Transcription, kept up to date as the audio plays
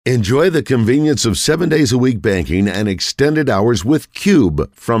Enjoy the convenience of 7 days a week banking and extended hours with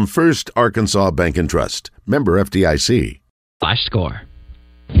Cube from First Arkansas Bank and Trust. Member FDIC. Flash score.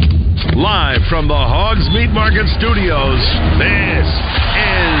 Live from the Hogs Meat Market Studios, this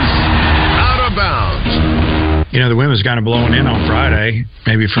is Out of Bounds. You know, the wind was kind of blowing in on Friday,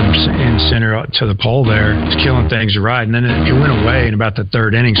 maybe from in center to the pole there. It's killing things to ride. And then it went away in about the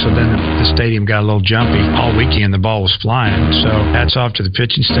third inning, so then the stadium got a little jumpy. All weekend, the ball was flying. So hats off to the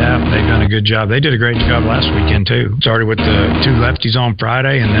pitching staff. They've done a good job. They did a great job last weekend, too. Started with the two lefties on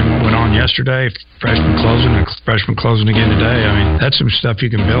Friday, and then what went on yesterday, freshman closing and freshman closing again today. I mean, that's some stuff you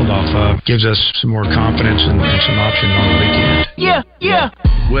can build off of. Gives us some more confidence and some options on the weekend. Yeah.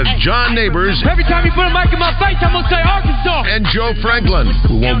 With John Neighbors. Every time you put a mic in my face, I'm going to say Arkansas. And Joe Franklin.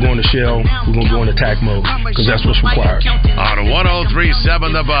 We won't go into shell. We're going to go into attack mode because that's what's required. On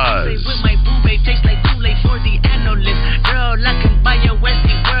 103.7 The Buzz. With my boo babe, tastes like Kool-Aid for the analyst. Girl, I can buy your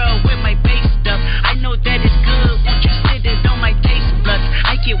Westie world with my base stuff. I know that it's good. Won't you sit it on my taste buds?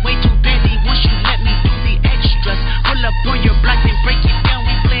 I get way too busy once you let me do the extras. Pull up on your block and break it down.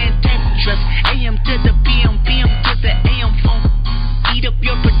 We playing Tetris. AM to the PM, PM to the AM phone. Eat up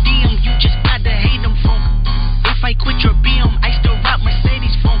your per diem, you just gotta hate them funk. If I quit your BM, I still rock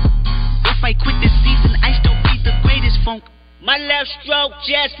Mercedes funk. If I quit this season, I still be the greatest funk. My left stroke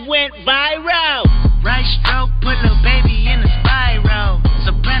just went viral. Right stroke put a baby in a spiral.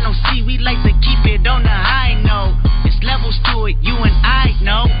 Soprano C, we like to keep it on the high note. There's levels to it, you and I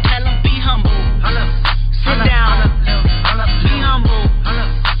know. Tell them be humble. Sit down. Be humble.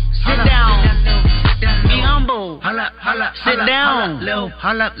 Sit down. Be humble. Sit down.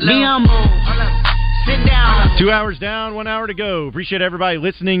 Be humble. Sit down. 2 hours down, 1 hour to go. Appreciate everybody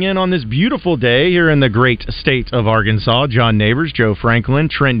listening in on this beautiful day here in the great state of Arkansas. John Neighbors, Joe Franklin,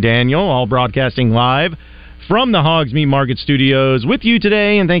 Trent Daniel, all broadcasting live from the Hogs Meat Market Studios with you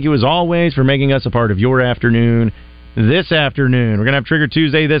today. And thank you as always for making us a part of your afternoon this afternoon. We're going to have Trigger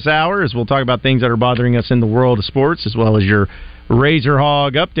Tuesday this hour as we'll talk about things that are bothering us in the world of sports, as well as your Razor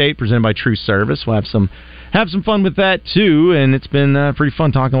Hog update presented by True Service. We'll have some fun with that too. And it's been pretty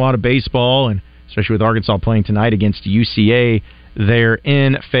fun talking a lot of baseball, and especially with Arkansas playing tonight against UCA there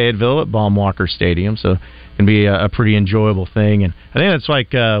in Fayetteville at Baum-Walker Stadium. So it can be a pretty enjoyable thing. And I think that's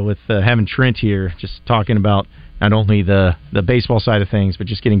like with having Trent here, just talking about not only the baseball side of things, but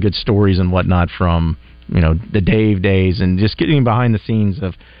just getting good stories and whatnot from, you know, the Dave days, and just getting behind the scenes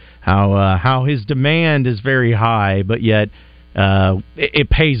of how his demand is very high, but yet it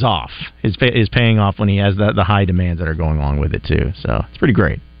pays off. Is paying off when he has the high demands that are going along with it too. So it's pretty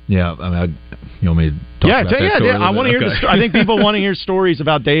great. Yeah, I mean, you want me to talk about that story? I want to hear. I think people want to hear stories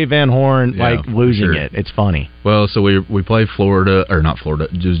about Dave Van Horn losing it. It's funny. Well, so we played Florida, or not Florida,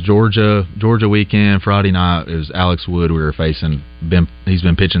 just Georgia weekend. Friday night, it was Alex Wood we were facing. He's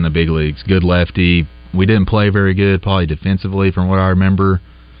been pitching the big leagues. Good lefty. We didn't play very good, probably defensively from what I remember.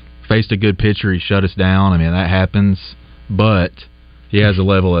 Faced a good pitcher. He shut us down. I mean, that happens. But he has a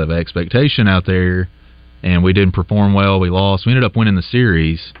level of expectation out there, and we didn't perform well. We lost. We ended up winning the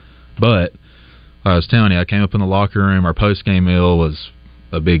series. But I was telling you, I came up in the locker room. Our post-game meal was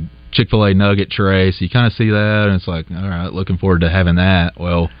a big Chick-fil-A nugget tray. So you kind of see that, and it's like, all right, looking forward to having that.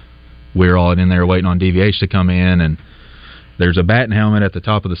 Well, we're all in there waiting on DVH to come in, and there's a batting helmet at the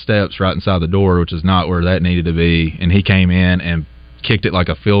top of the steps right inside the door, which is not where that needed to be. And he came in and kicked it like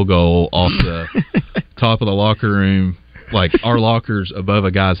a field goal off the top of the locker room, like our locker's above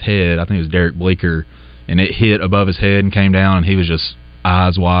a guy's head. I think it was Derek Bleeker, and it hit above his head and came down, and he was just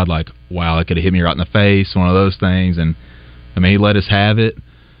eyes wide like, wow, it could have hit me right in the face, one of those things. And I mean, he let us have it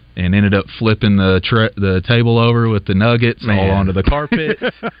and ended up flipping the table over with the nuggets all onto the carpet.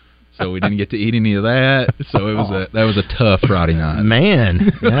 So we didn't get to eat any of that. So that was a tough Friday night.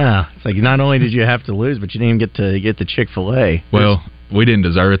 Man, yeah. It's like not only did you have to lose, but you didn't even get the Chick-fil-A. Well, we didn't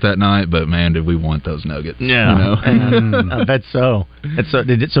deserve it that night, but man, did we want those nuggets? Yeah, you know? I bet so.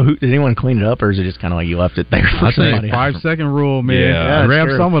 Did anyone clean it up, or is it just kind of like you left it there? I think 5-second rule, man. Yeah, grab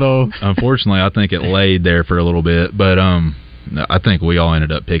some of those. Unfortunately, I think it laid there for a little bit, but I think we all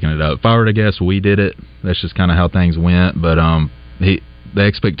ended up picking it up. If I were to guess, we did it. That's just kind of how things went. But the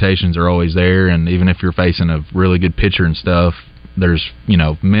expectations are always there, and even if you're facing a really good pitcher and stuff, there's,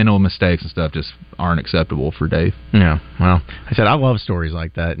 mental mistakes and stuff just aren't acceptable for Dave. Yeah, well, I said I love stories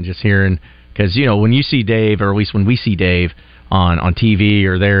like that, and just hearing, because, when you see Dave, or at least when we see Dave on TV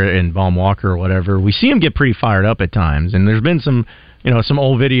or there in Baum-Walker or whatever, we see him get pretty fired up at times, and there's been some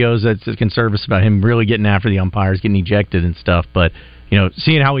old videos that can serve us about him really getting after the umpires, getting ejected and stuff, but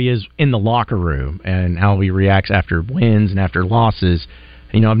seeing how he is in the locker room and how he reacts after wins and after losses,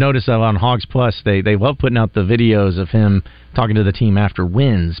 I've noticed that on Hogs Plus, they love putting out the videos of him talking to the team after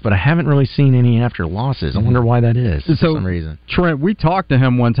wins, but I haven't really seen any after losses. I wonder why that is for some reason. Trent, we talked to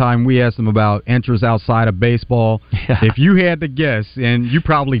him one time. We asked him about interests outside of baseball. Yeah. If you had to guess, and you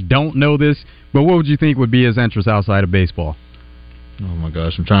probably don't know this, but what would you think would be his interest outside of baseball? Oh my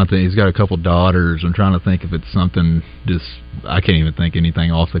gosh, I'm trying to think. He's got a couple daughters. I'm trying to think if it's something I can't even think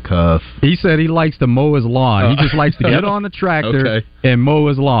anything off the cuff. He said he likes to mow his lawn. He just likes to get on the tractor and mow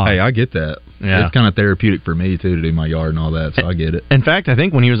his lawn. Hey, I get that. Yeah. It's kind of therapeutic for me, too, to do my yard and all that, so I get it. In fact, I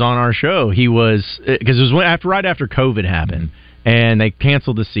think when he was on our show, he was, because it was right after COVID happened, and they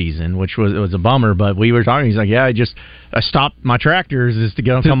canceled the season, which was a bummer, but we were talking, he's like, yeah, I stopped my tractors is to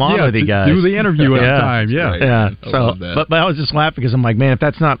come on with you guys. Do the interview at the time, So, but I was just laughing because I'm like, man, if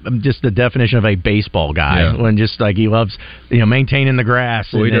that's not just the definition of a baseball guy, when just like he loves, maintaining the grass.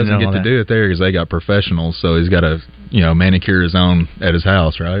 Well, he doesn't get to do it there because they got professionals, so he's got to, manicure his own at his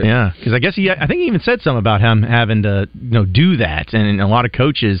house, right? Yeah, because I think he even said something about him having to, do that, and a lot of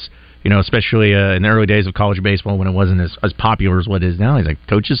coaches. Especially in the early days of college baseball when it wasn't as popular as what it is now. He's like,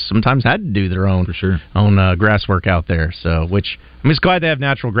 coaches sometimes had to do their own grass work out there. So, which I'm just glad they have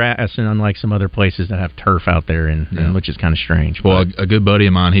natural grass, and unlike some other places that have turf out there, and which is kind of strange. Well, a good buddy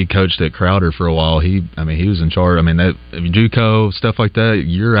of mine, he coached at Crowder for a while. He was in charge. That JUCO stuff like that.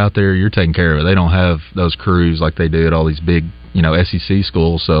 You're out there, you're taking care of it. They don't have those crews like they do at all these big. SEC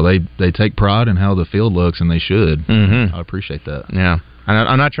schools, so they take pride in how the field looks, and they should. I appreciate that. Yeah.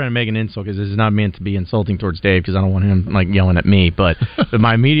 I'm not trying to make an insult because this is not meant to be insulting towards Dave because I don't want him yelling at me. But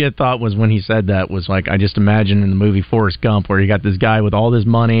my immediate thought was when he said that was like I just imagine in the movie Forrest Gump where you got this guy with all this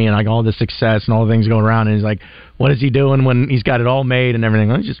money and all this success and all the things going around, and he's like, what is he doing when he's got it all made and everything?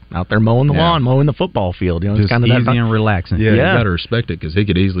 Well, he's just out there mowing the lawn, mowing the football field. Just kind of easy and relaxing. Yeah, you got to respect it because he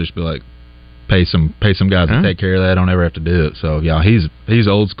could easily just be like. Pay some guys to take care of that. I don't ever have to do it. So yeah, he's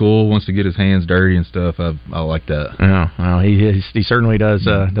old school. Wants to get his hands dirty and stuff. I like that. Yeah, well, he certainly does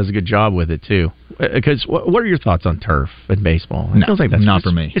a good job with it too. Because what are your thoughts on turf in baseball? It feels like that's not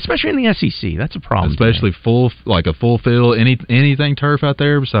for me, especially in the SEC. That's a problem. Especially a full field. Anything turf out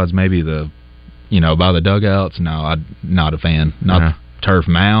there besides maybe the by the dugouts. No, I'm not a fan. Not. Turf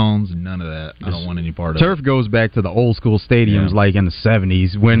mounds, none of that. I don't want any part of it. Turf goes back to the old school stadiums like in the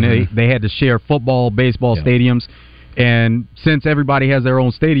 70s when they had to share football, baseball stadiums. And since everybody has their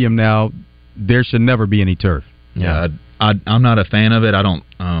own stadium now, there should never be any turf. Yeah, I'm not a fan of it. I don't.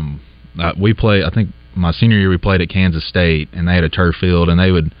 We play. I think my senior year we played at Kansas State, and they had a turf field, and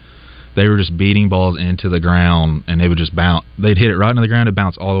they were just beating balls into the ground, and they would just bounce. They'd hit it right into the ground and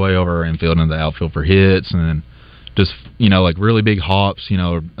bounce all the way over our infield into the outfield for hits, and then. Just like really big hops,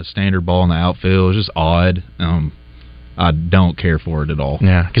 a standard ball in the outfield. It's just odd. I don't care for it at all.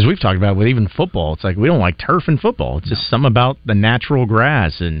 Yeah, because we've talked about with even football. It's like we don't like turf in football. It's just something about the natural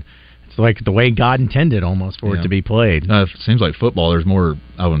grass, and it's like the way God intended almost for it to be played. It seems like football. There's more.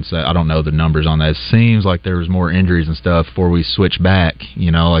 I wouldn't say. I don't know the numbers on that. It seems like there was more injuries and stuff before we switched back.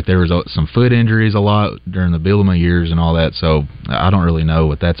 Like there was some foot injuries a lot during the Bielema years and all that. So I don't really know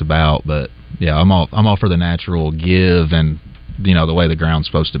what that's about, but. Yeah, I'm all for the natural give and the way the ground's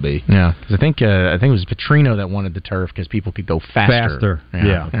supposed to be. Yeah, because I think it was Petrino that wanted the turf because people could go faster.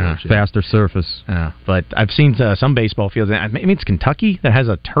 Faster surface. Yeah, but I've seen some baseball fields. Maybe it's Kentucky that has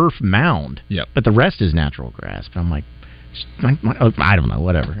a turf mound. Yep. But the rest is natural grass. But I'm like. I don't know,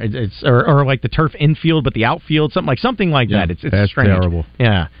 whatever. It's or like the turf infield, but the outfield, something like that. It's that's strange. Terrible.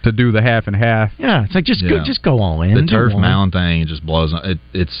 Yeah, to do the half and half. Yeah, it's like just go all in. The turf mound thing just blows.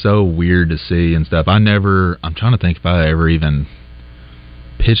 It's so weird to see and stuff. I'm trying to think if I ever even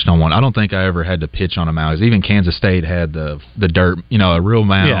pitched on one. I don't think I ever had to pitch on a mound. Even Kansas State had the dirt, a real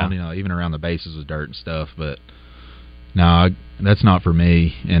mound. Yeah. Even around the bases was dirt and stuff. But no, that's not for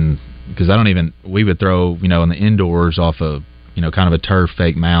me. And because we would throw, in the indoors off of, kind of a turf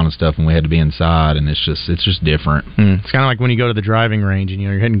fake mound and stuff when we had to be inside, and it's just different. It's kind of like when you go to the driving range and,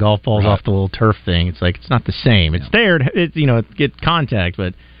 you're hitting golf balls off the little turf thing. It's like, it's not the same. It's there, it get contact,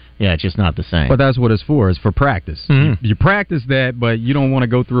 but yeah, it's just not the same. But that's what it's for. It's for practice. Mm-hmm. You practice that, but you don't want to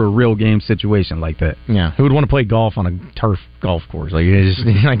go through a real game situation like that. Yeah. Who would want to play golf on a turf golf course?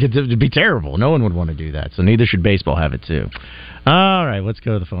 It'd be terrible. No one would want to do that. So neither should baseball have it, too. All right, let's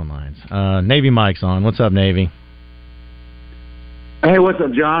go to the phone lines. Navy Mike's on. What's up, Navy? Hey, what's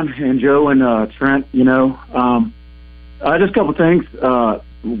up, John and Joe and Trent? Just a couple things.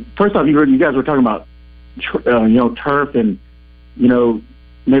 First off, you guys were talking about turf and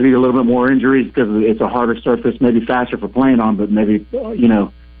maybe a little bit more injuries because it's a harder surface, maybe faster for playing on, but maybe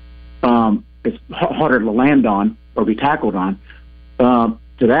it's harder to land on or be tackled on. To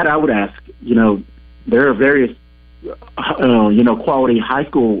that, I would ask, there are various quality high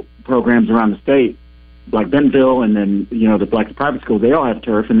school programs around the state, like Bentonville, and then the private schools, they all have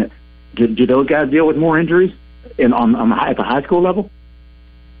turf. And do those guys deal with more injuries at the high school level?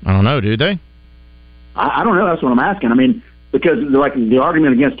 I don't know. Do they? I don't know. That's what I'm asking. I mean, because the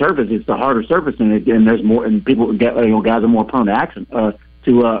argument against turf is it's the harder surface, and there's more, and people get guys are more prone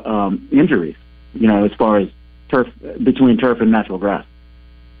to injuries. As far as turf, between turf and natural grass.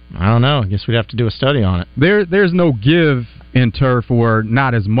 I don't know. I guess we'd have to do a study on it. There's no give in turf, or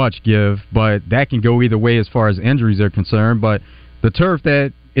not as much give, but that can go either way as far as injuries are concerned. But the turf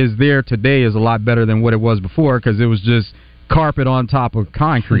that is there today is a lot better than what it was before, because it was just carpet on top of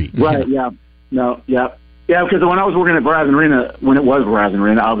concrete. Right. Yeah. No. Yeah. Yeah. Because when I was working at Verizon Arena, when it was Verizon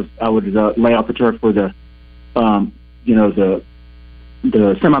Arena, I would lay out the turf for the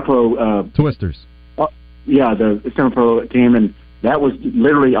semi-pro Twisters. The semi-pro team, and that was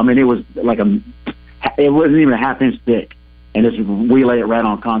literally, I mean, it was like it wasn't even a half-inch thick, and we lay it right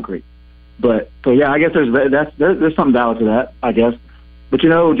on concrete. But so yeah, I guess there's some valid to that, I guess. But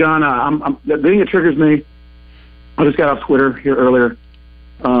John, the thing that triggers me, I just got off Twitter here earlier.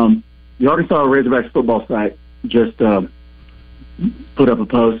 The Arkansas Razorbacks football site just put up a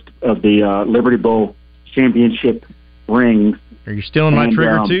post of the Liberty Bowl championship rings. Are you stealing my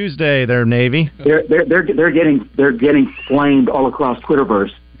Trigger Tuesday there, Navy? They're getting flamed all across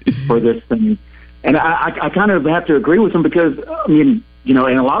Twitterverse for this thing, and I kind of have to agree with them, because I mean, and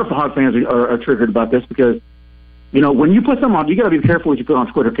a lot of the Hog fans are triggered about this, because when you put something on, you got to be careful what you put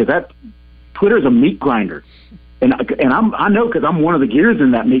on Twitter, because that Twitter is a meat grinder, and I know, because I'm one of the gears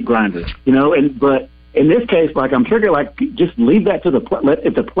in that meat grinder, but in this case, like, I'm triggered, like, just leave that to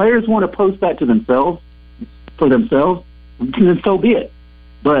if the players want to post that to themselves, then so be it.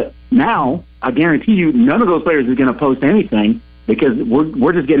 But now, I guarantee you, none of those players is going to post anything, because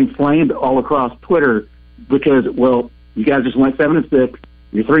we're just getting flamed all across Twitter, because, well, you guys just went 7-6,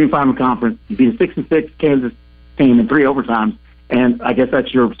 you're 3-5 in conference, you beat a 6-6 Kansas team in 3 overtimes, and I guess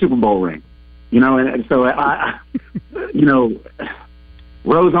that's your Super Bowl ring. And so I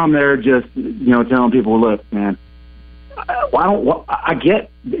Rose on there just telling people, look, man, I get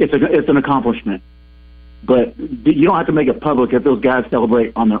it's an accomplishment, but you don't have to make it public if those guys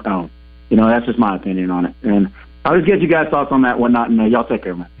celebrate on their own. That's just my opinion on it. And I'll just get you guys' thoughts on that, whatnot, and y'all take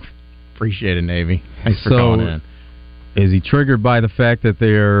care, man. Appreciate it, Navy. Thanks for calling in. Is he triggered by the fact that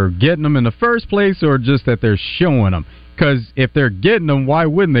they're getting them in the first place, or just that they're showing them? Because if they're getting them, why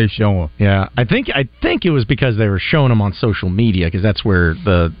wouldn't they show them? Yeah, I think it was because they were showing them on social media, because that's where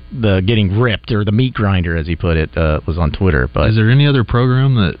the getting ripped, or the meat grinder, as he put it, was on Twitter. But is there any other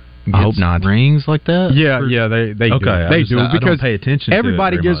program that gets I hope not. rings like that? Yeah, they do. They do, because I don't pay attention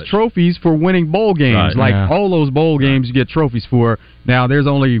everybody to it very gets much. trophies for winning bowl games. Right, all those bowl games you get trophies for. Now, there's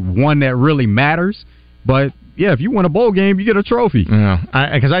only one that really matters, but yeah, if you win a bowl game, you get a trophy. Yeah,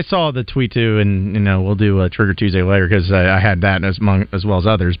 because I saw the tweet too, and we'll do a Trigger Tuesday later, because I had that as well as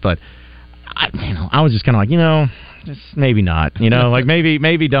others. But I was just kind of like, just maybe not. Like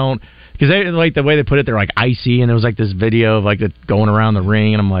maybe don't, because they like the way they put it. They're like icy, and there was like this video of like it going around the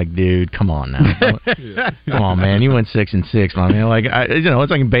ring, and I'm like, dude, come on now, come on, man, you went 6-6, man.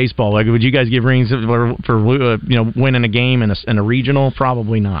 It's like in baseball. Like, would you guys give rings for winning a game in a regional?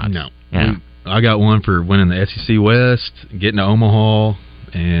 Probably not. No. Yeah. I got one for winning the SEC West, getting to Omaha,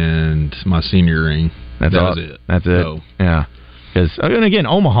 and my senior ring. That was it. That's it. So, yeah. Because, and again,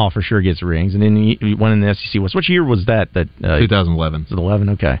 Omaha for sure gets rings, and then you won in the SEC West. Which year was that? 2011. Was it 11?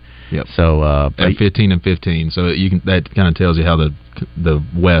 Okay. Yep. So 15 and 15. So that kind of tells you how the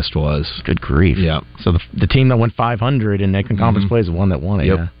West was. Good grief. Yeah. So the team that went 500 in Macon Conference play is the one that won it.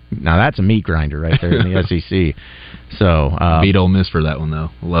 Yep. Yeah. Now that's a meat grinder right there in the SEC. So beat Ole Miss for that one though.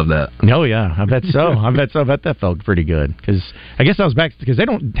 Love that. Oh yeah, I bet so. I bet that felt pretty good, because I guess that was back because they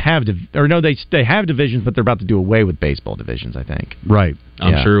don't have they have divisions, but they're about to do away with baseball divisions, I think. Right.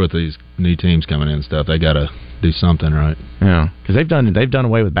 I'm sure with these new teams coming in and stuff, they got to do something right. Yeah, because they've done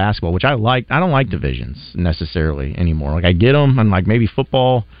away with basketball, which I like. I don't like divisions necessarily anymore. Like, I get them, and like maybe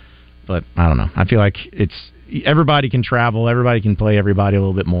football, but I don't know. I feel like everybody can travel, everybody can play everybody a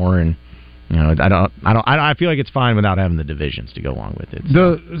little bit more, and I feel like it's fine without having the divisions to go along with it.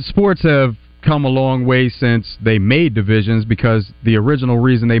 So. The sports have come a long way since they made divisions, because the original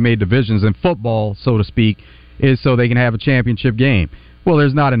reason they made divisions in football, so to speak, is so they can have a championship game. Well,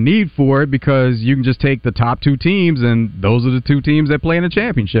 there's not a need for it, because you can just take the top 2 teams, and those are the 2 teams that play in a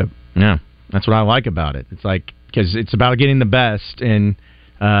championship. Yeah, that's what I like about it. It's like, because it's about getting the best, and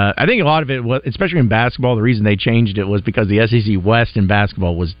I think a lot of it was, especially in basketball, the reason they changed it was because the SEC West in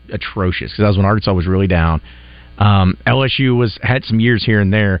basketball was atrocious, because that was when Arkansas was really down. LSU had some years here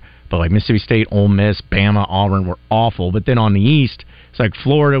and there, but like Mississippi State, Ole Miss, Bama, Auburn were awful. But then on the East, it's like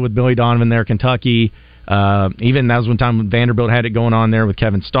Florida with Billy Donovan there, Kentucky. Even that was one time when Vanderbilt had it going on there with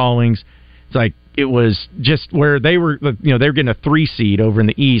Kevin Stallings. It's like it was just where they were, they were getting a 3 seed over in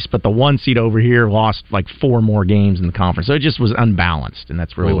the East, but the 1 seed over here lost like 4 more games in the conference. So it just was unbalanced, and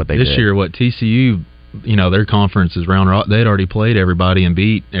that's really what they did. This year, TCU, their conference is round. They'd already played everybody and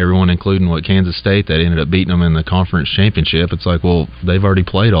beat everyone, including Kansas State, that ended up beating them in the conference championship. It's like, well, they've already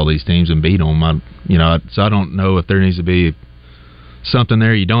played all these teams and beat them. So I don't know if there needs to be something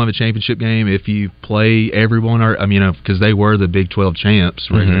there. You don't have a championship game if you play everyone, because they were the Big 12 champs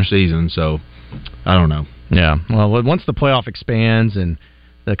regular season. So I don't know. Yeah. Well, once the playoff expands and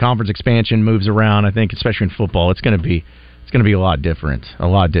the conference expansion moves around, I think, especially in football, it's going to be a lot different. A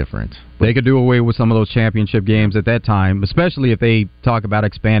lot different. They could do away with some of those championship games at that time, especially if they talk about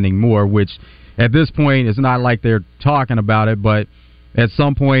expanding more, which at this point it's not like they're talking about it, but at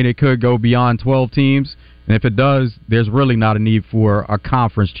some point it could go beyond 12 teams. And if it does, there's really not a need for a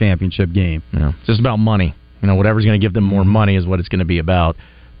conference championship game. Yeah, it's just about money. Whatever's going to give them more money is what it's going to be about.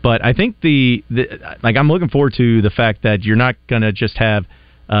 But I think I'm looking forward to the fact that you're not going to just have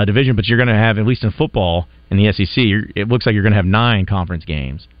a division, but you're going to have, at least in football in the SEC, it looks like you're going to have 9 conference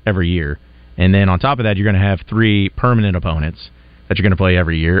games every year. And then on top of that, you're going to have 3 permanent opponents that you're going to play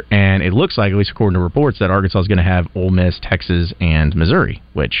every year. And it looks like, at least according to reports, that Arkansas is going to have Ole Miss, Texas, and Missouri,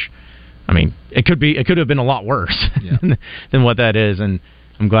 which, it could have been a lot worse than what that is. And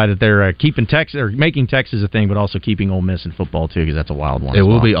I'm glad that they're keeping Texas, or making Texas a thing, but also keeping Ole Miss in football too, because that's a wild one. It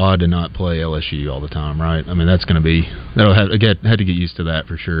will be odd to not play LSU all the time, right? That's going to be, have to get used to that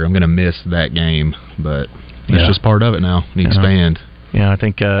for sure. I'm going to miss that game, but it's just part of it now. You expand. Yeah, I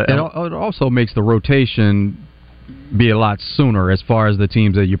think it also makes the rotation be a lot sooner as far as the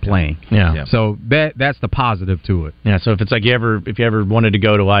teams that you're playing. Yeah. So that's the positive to it. Yeah. So if it's like if you ever wanted to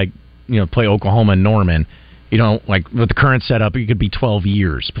go to play Oklahoma and Norman, with the current setup, it could be 12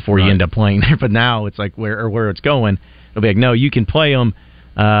 years before you end up playing there. But now it's like where it's going, it'll be like, no, you can play them.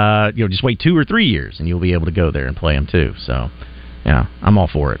 Just wait 2 or 3 years, and you'll be able to go there and play them too. So, yeah, I'm all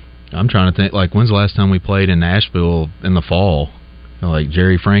for it. I'm trying to think, when's the last time we played in Nashville in the fall?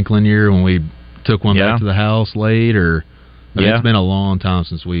 Jerry Franklin year when we took one back to the house late, or it's been a long time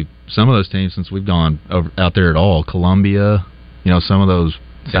since some of those teams since we've gone out there at all. Columbia, some of those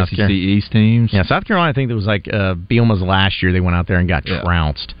SEC East teams. Yeah, South Carolina, I think it was like Bielema's last year. They went out there and got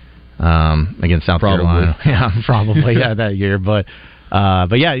trounced against South Carolina. Yeah, probably that year. But yeah,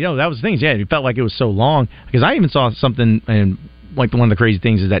 that was the thing. Yeah, it felt like it was so long because I even saw something, and one of the crazy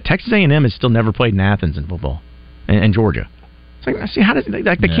things is that Texas A&M has still never played in Athens in football, and Georgia. It's like, see, how does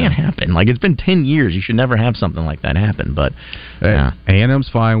that can't happen? It's been 10 years. You should never have something like that happen. But A&M's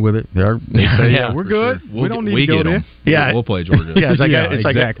fine with it. They say, we're good. Sure. We don't need to go there. Yeah, we'll play Georgia. Yeah,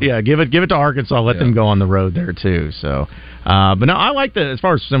 exactly. Give it to Arkansas. Let them go on the road there too. So, but no, I like as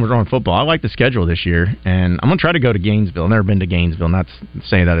far as we're on football, I like the schedule this year, and I'm gonna try to go to Gainesville. I've never been to Gainesville. Not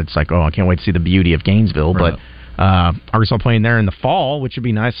saying that it's like, I can't wait to see the beauty of Gainesville, but Arkansas playing there in the fall, which would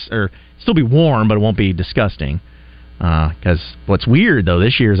be nice, or still be warm, but it won't be disgusting. Because what's weird, though,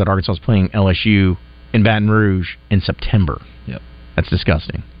 this year is that Arkansas is playing LSU in Baton Rouge in September. Yep. That's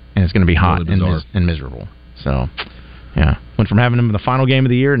disgusting. And it's going to be hot and miserable. So, yeah. Went from having them in the final game of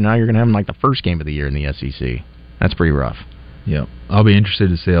the year, and now you're going to have them like the first game of the year in the SEC. That's pretty rough. Yep. I'll be interested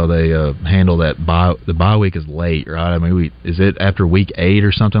to see how they handle that the bye week is late, right? Is it after week 8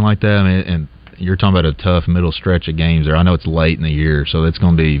 or something like that? And you're talking about a tough middle stretch of games there. I know it's late in the year, so it's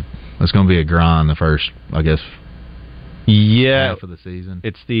going to be a grind the first, I guess, half of the season.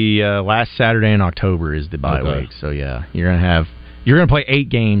 It's the last Saturday in October is the bye week. So yeah, you're gonna play 8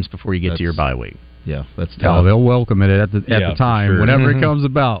 games before you get to your bye week. Yeah, that's tough. Oh, they'll welcome it at the time whenever it comes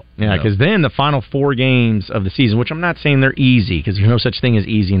about. Yeah, because then the final 4 games of the season, which I'm not saying they're easy, because there's no such thing as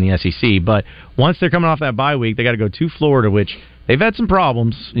easy in the SEC. But once they're coming off that bye week, they got to go to Florida, which they've had some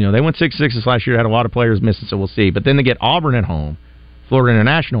problems. They went 6-6 this last year, had a lot of players missing, so we'll see. But then they get Auburn at home, Florida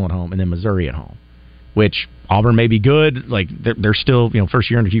International at home, and then Missouri at home. Which Auburn may be good. They're still, first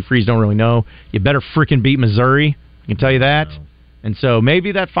year under Hugh Freeze, don't really know. You better freaking beat Missouri. I can tell you that. And so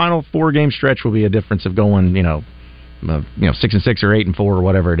maybe that final 4-game stretch will be a difference of going, 6-6 or 8-4 or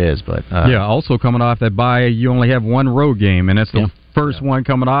whatever it is. But also coming off that bye, you only have 1 road game, and that's the first one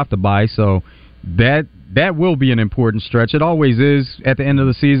coming off the bye. So that will be an important stretch. It always is at the end of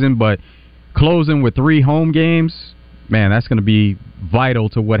the season, but closing with 3 home games, man, that's going to be vital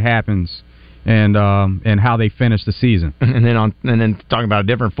to what happens. And how they finish the season, and then talking about a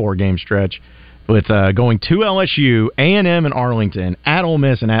different 4-game stretch with going to LSU, A&M, and Arlington, at Ole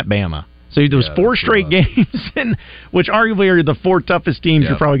Miss, and at Bama. So those 4 straight games, which arguably are the 4 toughest teams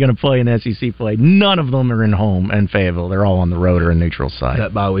you're probably going to play in SEC play. None of them are in home and Fayetteville. They're all on the road or a neutral site.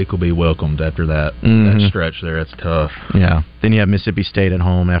 That bye week will be welcomed after that stretch there. It's tough. Yeah. Then you have Mississippi State at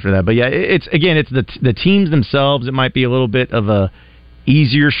home after that. But yeah, it's the teams themselves. It might be a little bit of a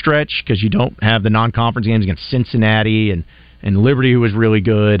easier stretch because you don't have the non-conference games against Cincinnati and Liberty, who was really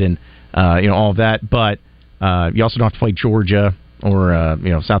good, and all of that. But you also don't have to play Georgia or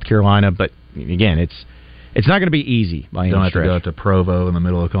South Carolina, but again, it's not going to be easy by any stretch. Don't have to go to Provo in the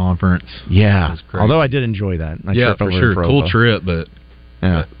middle of conference. Yeah, although I did enjoy that. For sure, cool trip. But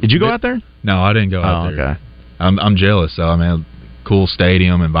did you go out there? No, I didn't go out there. Okay. I'm jealous. So I mean, cool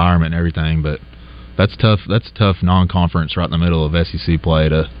stadium environment and everything, but that's tough. That's a tough non-conference right in the middle of SEC play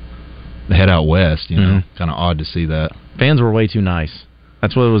to head out west. Kind of odd to see that. Fans were way too nice.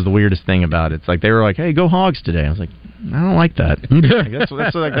 That's what was the weirdest thing about it. It's like they were like, "Hey, go Hogs today." I was like, "I don't like that.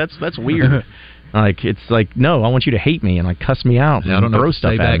 That's weird." Like it's like, no, I want you to hate me and like cuss me out. Yeah, I don't know. Throw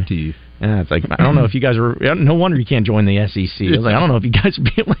stuff back to you. Yeah, it's like I don't know if you guys are. No wonder you can't join the SEC. I was like, I don't know if you guys would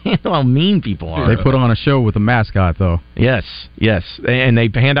be able to handle how mean people are. They put on a show with a mascot, though. Yes, and they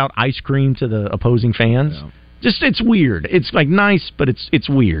hand out ice cream to the opposing fans. Yeah. Just it's weird. It's like nice, but it's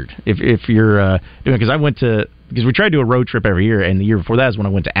weird if you're doing. Because we try to do a road trip every year, and the year before that is when I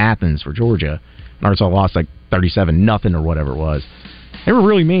went to Athens for Georgia, and Arkansas lost like 37-0 or whatever it was. They were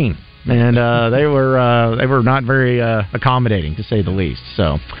really mean, and they were not very accommodating, to say the least.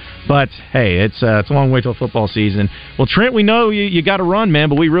 So, but hey, it's a long way till football season. Well, Trent, we know you got to run, man,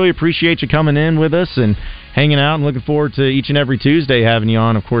 but we really appreciate you coming in with us and hanging out, and looking forward to each and every Tuesday having you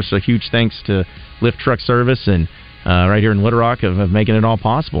on. Of course, a huge thanks to Lift Truck Service and right here in Little Rock of making it all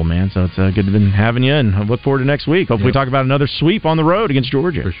possible, man. So it's good to be having you, and I look forward to next week. Hopefully we talk about another sweep on the road against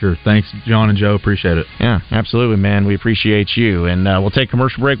Georgia. For sure. Thanks, John and Joe. Appreciate it. Yeah, absolutely, man. We appreciate you. And we'll take a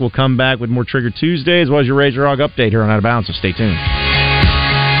commercial break. We'll come back with more Trigger Tuesday, as well as your Razor Hog update here on Out of Bounds, so stay tuned.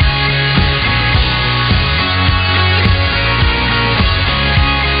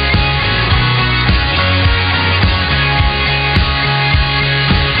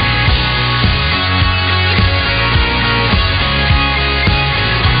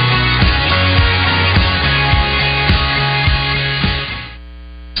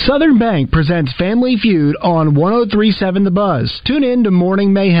 Southern Bank presents Family Feud on 103.7 The Buzz. Tune in to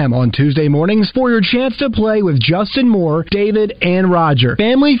Morning Mayhem on Tuesday mornings for your chance to play with Justin Moore, David, and Roger.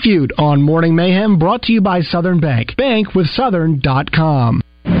 Family Feud on Morning Mayhem, brought to you by Southern Bank. Bankwithsouthern.com.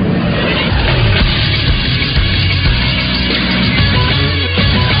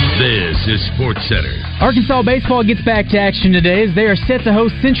 This is Sports Center. Arkansas baseball gets back to action today as they are set to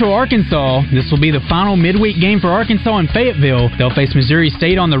host Central Arkansas. This will be the final midweek game for Arkansas in Fayetteville. They'll face Missouri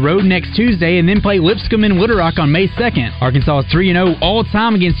State on the road next Tuesday and then play Lipscomb in Little Rock on May 2nd. Arkansas is 3-0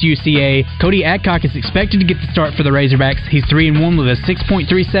 all-time against UCA. Cody Adcock is expected to get the start for the Razorbacks. He's 3-1 with a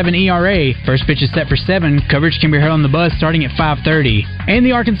 6.37 ERA. First pitch is set for 7. Coverage can be heard on the Buzz starting at 5:30. And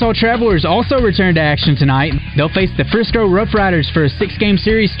the Arkansas Travelers also return to action tonight. They'll face the Frisco Rough Riders for a 6-game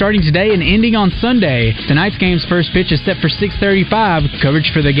series starting today and ending on Sunday. Tonight's game's first pitch is set for 6:35. Coverage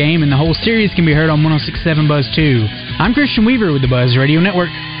for the game and the whole series can be heard on 106.7 Buzz 2. I'm Christian Weaver with the Buzz Radio Network.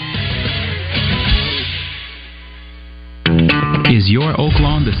 Is your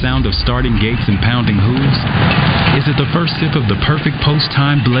Oaklawn the sound of starting gates and pounding hooves? Is it the first sip of the perfect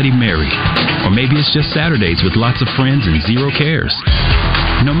post-time Bloody Mary? Or maybe it's just Saturdays with lots of friends and zero cares?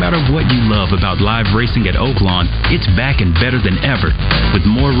 No matter what you love about live racing at Oaklawn, it's back and better than ever. With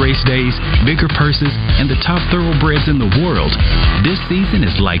more race days, bigger purses, and the top thoroughbreds in the world, this season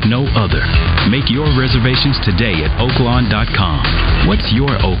is like no other. Make your reservations today at Oaklawn.com. What's your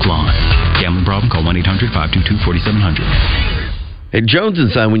Oaklawn? Gambling problem? Call 1-800-522-4700. At Jones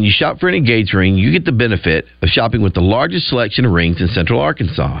 & Son, when you shop for an engagement ring, you get the benefit of shopping with the largest selection of rings in Central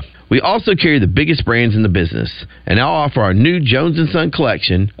Arkansas. We also carry the biggest brands in the business, and now offer our new Jones & Son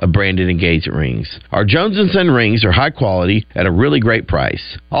collection of branded engagement rings. Our Jones & Son rings are high quality at a really great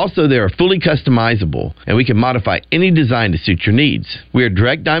price. Also, they are fully customizable, and we can modify any design to suit your needs. We are a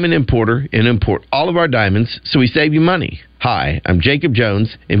direct diamond importer and import all of our diamonds, so we save you money. Hi, I'm Jacob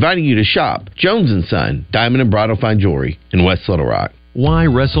Jones, inviting you to shop Jones & Son, Diamond and Bridal Fine Jewelry in West Little Rock. Why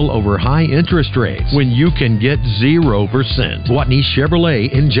wrestle over high interest rates when you can get 0%? Watney Chevrolet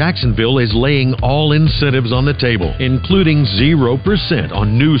in Jacksonville is laying all incentives on the table, including 0%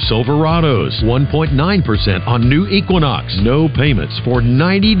 on new Silverados, 1.9% on new Equinox, no payments for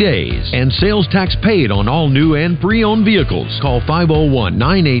 90 days, and sales tax paid on all new and pre-owned vehicles. Call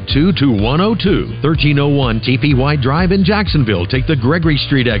 501-982-2102, 1301 TP White Drive in Jacksonville. Take the Gregory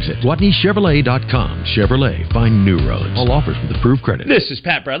Street exit. WatneyChevrolet.com. Chevrolet, find new roads. All offers with approved credit. started. This is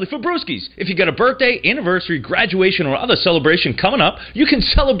Pat Bradley for Brewskis. If you got a birthday, anniversary, graduation, or other celebration coming up, you can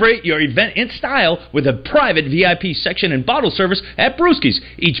celebrate your event in style with a private VIP section and bottle service at Brewskis.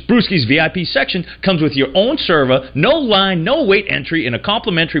 Each Brewskis VIP section comes with your own server, no line, no wait entry, and a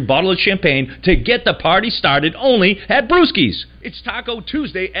complimentary bottle of champagne to get the party started only at Brewskis. It's Taco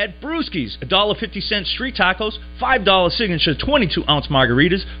Tuesday at Brewskis. $1.50 street tacos, $5 signature 22-ounce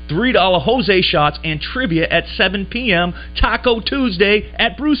margaritas, $3 Jose shots, and trivia at 7 p.m. Taco Tuesday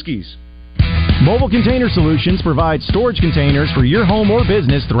at Brewskis. Mobile Container Solutions provides storage containers for your home or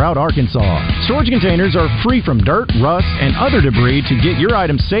business throughout Arkansas. Storage containers are free from dirt, rust, and other debris to get your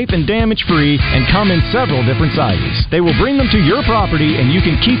items safe and damage-free and come in several different sizes. They will bring them to your property and you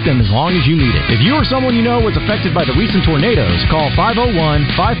can keep them as long as you need it. If you or someone you know was affected by the recent tornadoes, call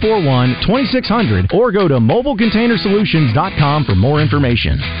 501-541-2600 or go to mobilecontainersolutions.com for more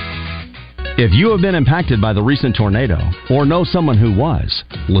information. If you have been impacted by the recent tornado or know someone who was,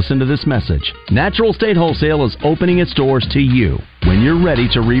 listen to this message. Natural State Wholesale is opening its doors to you when you're ready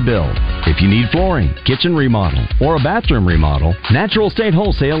to rebuild. If you need flooring, kitchen remodel, or a bathroom remodel, Natural State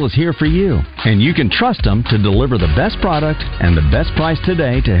Wholesale is here for you. And you can trust them to deliver the best product and the best price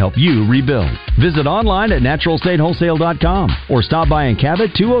today to help you rebuild. Visit online at naturalstatewholesale.com or stop by in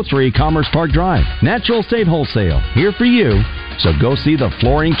Cabot 203 Commerce Park Drive. Natural State Wholesale, here for you. So go see the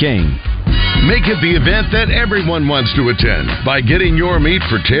Flooring King. Make it the event that everyone wants to attend by getting your meat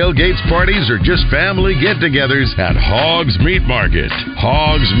for tailgates, parties, or just family get-togethers at Hogs Meat Market.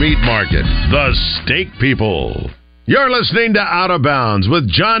 Hogs Meat Market, the steak people. You're listening to Out of Bounds with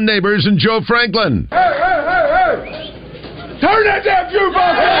John Neighbors and Joe Franklin. Hey! Turn that damn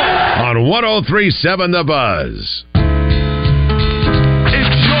jukebox on 103.7 The Buzz.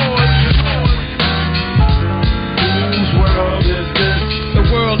 The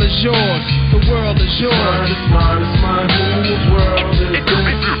world is yours. The world is yours. It's mine, it's mine. Whose world is this? It's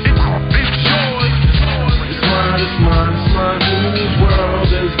yours. It's mine, it's mine, it's mine. Whose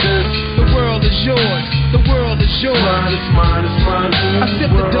world is this? The world is yours. The world is yours. It's mine, it's mine, it's mine. I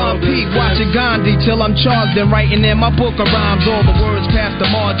sip the Dom P, watching Gandhi till I'm charged and writing in my book of rhymes. All the words past the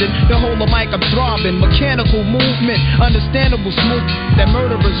margin. The whole of mic I'm throbbing. Mechanical movement, understandable smooth that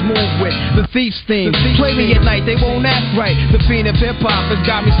murderers move with. The thief's theme. Play me at night, they won't act right. The fiend of hip hop has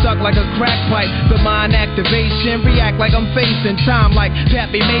got me stuck like a crack pipe. The mind activation, react like I'm facing time like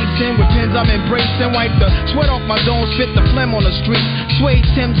Pappy Mason. With pins I'm embracing, wipe the sweat off my dome, spit the phlegm on the street. Suede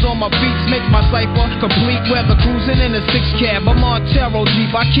Timbs on my beats make my cipher complete. Weather cruising in a 6 cab, I'm on Montero Jeep,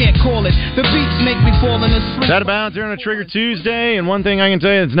 I can't call it. The beats make me fall in asleep. Out of Bounds here on a Trigger Tuesday, and one thing I can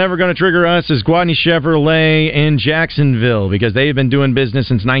tell you that's never going to trigger us is Gwatney Chevrolet in Jacksonville, because they've been doing business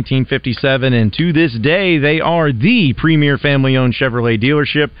since 1957, and to this day, they are the premier family-owned Chevrolet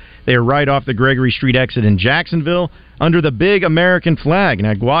dealership. They are right off the Gregory Street exit in Jacksonville, under the big American flag. And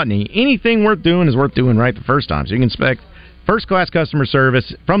at Gwatney, anything worth doing is worth doing right the first time. So you can expect first-class customer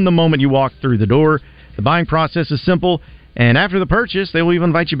service from the moment you walk through the door. The buying process is simple, and after the purchase, they will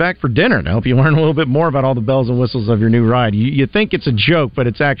even invite you back for dinner to help you learn a little bit more about all the bells and whistles of your new ride. You think it's a joke, but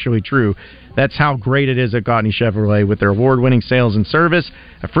it's actually true. That's how great it is at Gwatney Chevrolet, with their award-winning sales and service,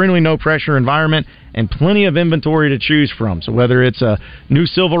 a friendly, no-pressure environment, and plenty of inventory to choose from. So whether it's a new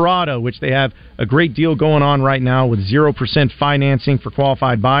Silverado, which they have a great deal going on right now with 0% financing for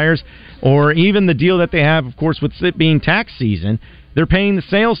qualified buyers, or even the deal that they have, of course, with it being tax season, they're paying the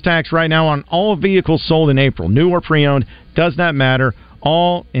sales tax right now on all vehicles sold in April, new or pre-owned, does not matter,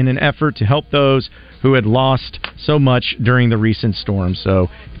 all in an effort to help those who had lost so much during the recent storm. So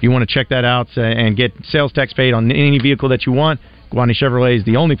if you want to check that out and get sales tax paid on any vehicle that you want, Gwatney Chevrolet is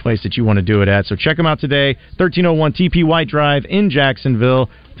the only place that you want to do it at. So check them out today, 1301 TP White Drive in Jacksonville,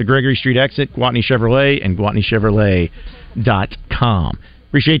 the Gregory Street exit, Gwatney Chevrolet, and GwatneyChevrolet.com.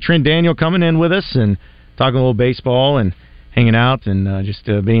 Appreciate Trent Daniel coming in with us and talking a little baseball and hanging out and just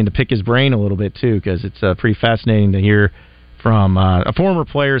being to pick his brain a little bit too, because it's pretty fascinating to hear from a former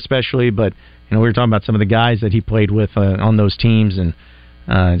player especially, but we were talking about some of the guys that he played with on those teams, and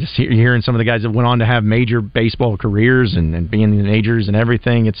just hearing some of the guys that went on to have major baseball careers and being in the majors and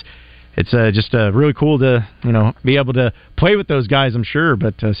everything. It's just really cool to be able to play with those guys, I'm sure,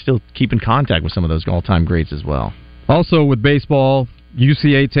 but still keep in contact with some of those all-time greats as well. Also with baseball,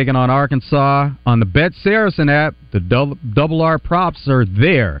 UCA taking on Arkansas. On the Bet Saracen app, the double R props are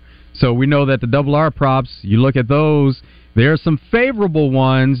there. So we know that the double R props, you look at those, there are some favorable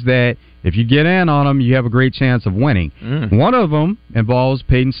ones that if you get in on them, you have a great chance of winning. One of them involves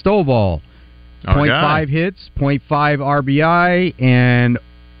Peyton Stovall. 0.5 hits, 0.5 RBI, and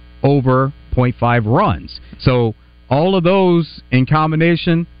over 0.5 runs. So all of those in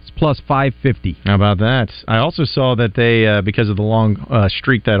combination is plus 550. How about that? I also saw that they, because of the long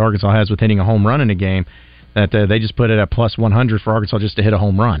streak that Arkansas has with hitting a home run in a game, that they just put it at plus 100 for Arkansas just to hit a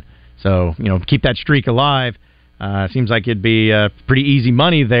home run. So, keep that streak alive. Seems like it'd be pretty easy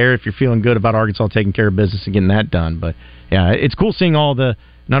money there if you're feeling good about Arkansas taking care of business and getting that done. But, yeah, it's cool seeing all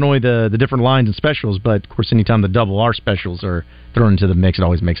not only the different lines and specials, but, of course, anytime the double R specials are thrown into the mix, it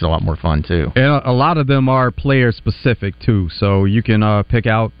always makes it a lot more fun, too. And a lot of them are player-specific, too. So you can pick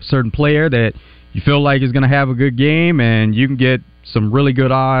out a certain player that you feel like is going to have a good game, and you can get some really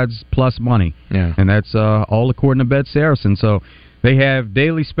good odds plus money. Yeah. And that's all according to Bet Saracen. So they have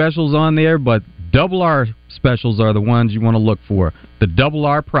daily specials on there, but double R specials are the ones you want to look for. The double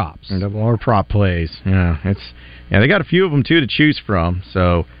R props. And double R prop plays. Yeah, they got a few of them too to choose from.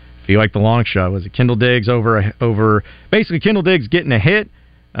 So if you like the long shot, was it Kendall Diggs over basically Kendall Diggs getting a hit,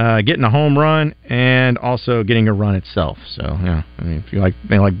 getting a home run, and also getting a run itself. So yeah, I mean, if you like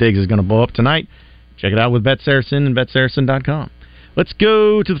Diggs is going to blow up tonight, check it out with Bet Saracen and BetSaracen.com. Let's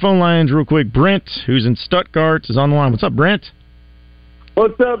go to the phone lines real quick. Brent, who's in Stuttgart, is on the line. What's up, Brent?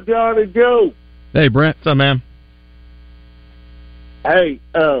 What's up, John and Joe? Hey, Brent. What's up, man? Hey,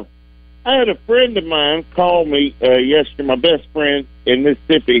 I had a friend of mine call me yesterday, my best friend in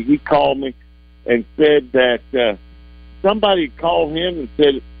Mississippi. He called me and said that somebody called him and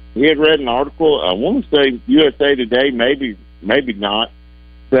said he had read an article, I want to say USA Today, maybe not,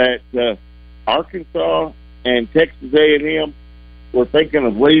 that Arkansas and Texas A&M were thinking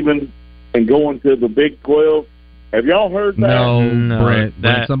of leaving and going to the Big 12. Have y'all heard that? No,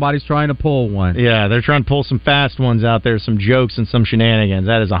 Brent. Somebody's trying to pull one. Yeah, they're trying to pull some fast ones out there, some jokes and some shenanigans.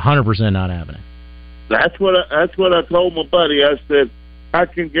 That is 100% not happening. That's what I told my buddy. I said, I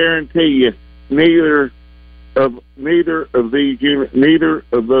can guarantee you, neither of the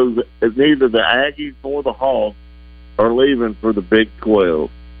Aggies nor the Hogs are leaving for the Big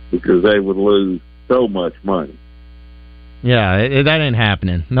 12 because they would lose so much money. Yeah, that ain't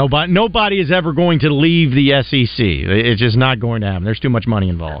happening. Nobody is ever going to leave the SEC. It's just not going to happen. There's too much money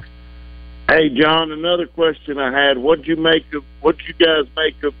involved. Hey, John, another question I had. What you guys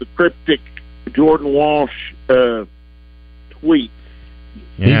make of the cryptic Jordan Walsh tweet?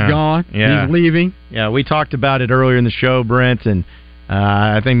 Yeah. He's gone. Yeah. He's leaving. Yeah, we talked about it earlier in the show, Brent, and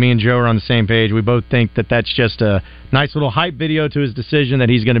I think me and Joe are on the same page. We both think that that's just a nice little hype video to his decision that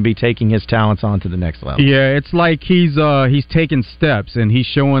he's going to be taking his talents on to the next level. Yeah, it's like he's taking steps, and he's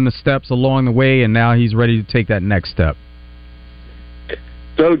showing the steps along the way, and now he's ready to take that next step.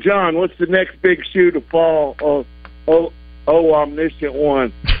 So, John, what's the next big shoe to fall? Omniscient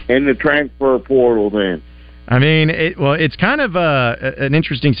one in the transfer portal then? I mean, it's kind of an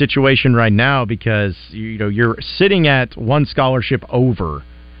interesting situation right now because you're sitting at one scholarship over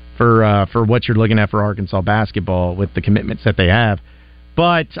for what you're looking at for Arkansas basketball with the commitments that they have.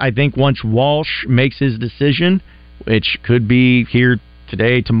 But I think once Walsh makes his decision, which could be here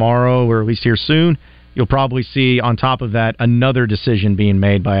today, tomorrow, or at least here soon, you'll probably see on top of that another decision being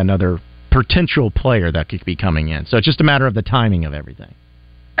made by another potential player that could be coming in. So it's just a matter of the timing of everything.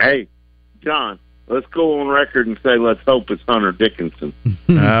 Hey, John. Let's go on record and say let's hope it's Hunter Dickinson.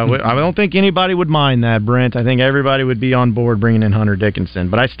 I don't think anybody would mind that, Brent. I think everybody would be on board bringing in Hunter Dickinson.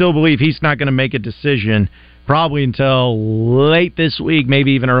 But I still believe he's not going to make a decision probably until late this week,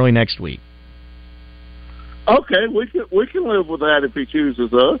 maybe even early next week. Okay, we can live with that if he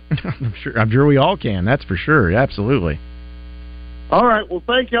chooses us. I'm sure we all can. That's for sure. Absolutely. All right. Well,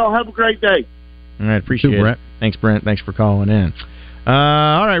 thank y'all. Have a great day. All right. Appreciate it. Brent. Thanks, Brent. Thanks for calling in.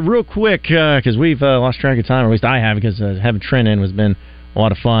 All right, real quick, because we've lost track of time, or at least I have, because having Trent in has been a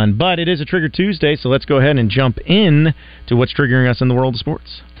lot of fun. But it is a Trigger Tuesday, so let's go ahead and jump in to what's triggering us in the world of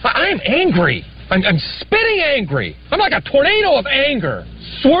sports. I'm angry. I'm spitting angry. I'm like a tornado of anger,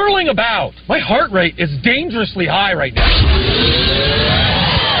 swirling about. My heart rate is dangerously high right now.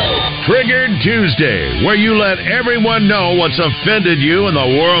 Triggered Tuesday, where you let everyone know what's offended you in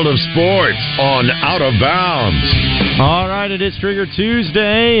the world of sports on Out of Bounds. All right, it is Trigger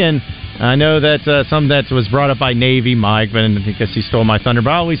Tuesday, and I know that some that was brought up by Navy Mike, but I guess he stole my thunder.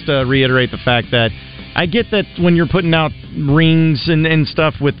 But I'll at least reiterate the fact that I get that when you're putting out rings and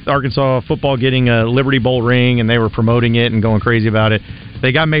stuff with Arkansas football getting a Liberty Bowl ring, and they were promoting it and going crazy about it,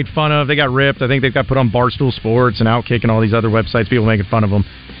 they got made fun of, they got ripped. I think they got put on Barstool Sports and Outkick and all these other websites, people making fun of them.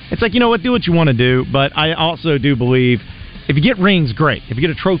 It's like, you know what, do what you want to do, but I also do believe if you get rings, great. If you get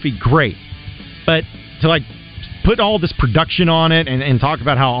a trophy, great. But to put all this production on it and talk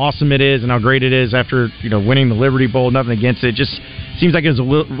about how awesome it is and how great it is after winning the Liberty Bowl, nothing against it, just seems like it was a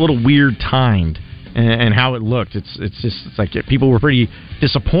little weird timed. and how it looked. It's like people were pretty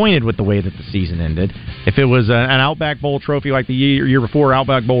disappointed with the way that the season ended. If it was an Outback Bowl trophy like the year before,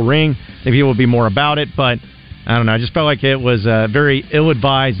 Outback Bowl ring, maybe people would be more about it. But I don't know. I just felt like it was very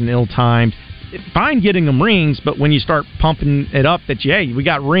ill-advised and ill-timed. Fine getting them rings, but when you start pumping it up that hey, we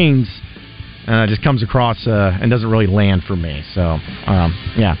got rings, it just comes across and doesn't really land for me. So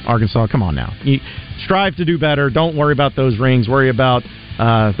yeah, Arkansas, come on now. You strive to do better. Don't worry about those rings. Worry about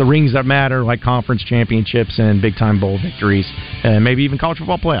the rings that matter, like conference championships and big-time bowl victories, and maybe even college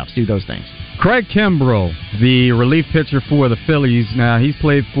football playoffs. Do those things. Craig Kimbrough, the relief pitcher for the Phillies. Now, he's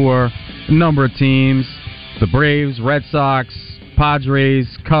played for a number of teams, the Braves, Red Sox,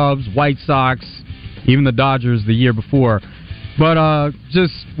 Padres, Cubs, White Sox, even the Dodgers the year before. But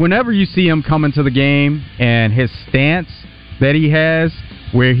just whenever you see him come into the game and his stance that he has,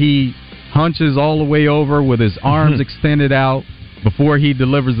 where he hunches all the way over with his arms extended out before he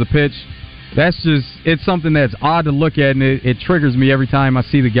delivers the pitch, it's something that's odd to look at, and it triggers me every time I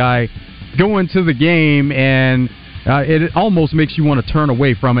see the guy go into the game, and it almost makes you want to turn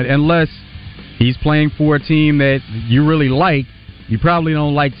away from it. Unless he's playing for a team that you really like, you probably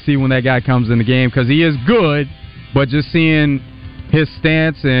don't like to see when that guy comes in the game, because he is good, but just seeing his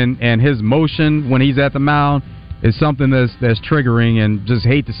stance and his motion when he's at the mound is something that's triggering, and just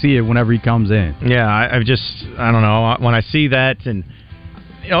hate to see it whenever he comes in. Yeah, I don't know, when I see that, and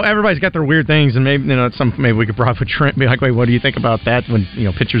everybody's got their weird things, and maybe maybe we could probably Trent be like, wait, what do you think about that when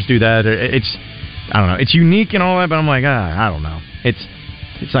pitchers do that? I don't know, it's unique and all that, but I'm like, I don't know.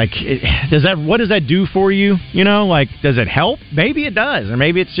 It's like, what does that do for you? Like, does it help? Maybe it does, or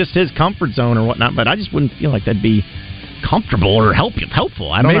maybe it's just his comfort zone or whatnot. But I just wouldn't feel like that'd be comfortable or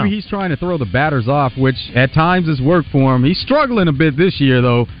helpful. I don't know. Maybe he's trying to throw the batters off, which at times has worked for him. He's struggling a bit this year,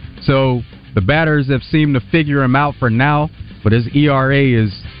 though, so the batters have seemed to figure him out for now, but his ERA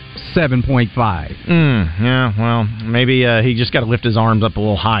is 7.5. Yeah, well, maybe he just got to lift his arms up a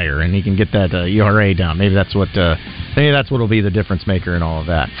little higher, and he can get that ERA down. Maybe that's what'll be the difference maker in all of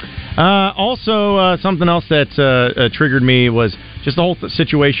that. Also, something else that triggered me was just the whole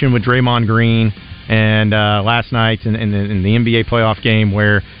situation with Draymond Green. And last night in the NBA playoff game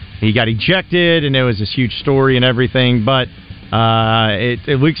where he got ejected, and it was this huge story and everything. But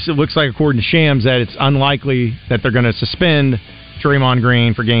it looks like, according to Shams, that it's unlikely that they're going to suspend Draymond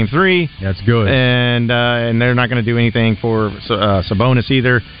Green for Game 3. That's good. And they're not going to do anything for Sabonis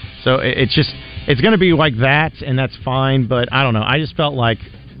either. So it's going to be like that, and that's fine. But I don't know. I just felt like,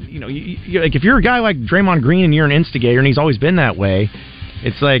 like if you're a guy like Draymond Green and you're an instigator, and he's always been that way.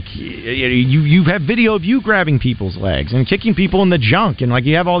 It's like you have video of you grabbing people's legs and kicking people in the junk, and like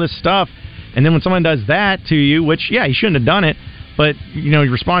you have all this stuff, and then when someone does that to you, which he shouldn't have done it, but your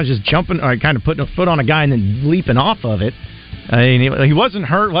response is just jumping or kind of putting a foot on a guy and then leaping off of it. I mean, he wasn't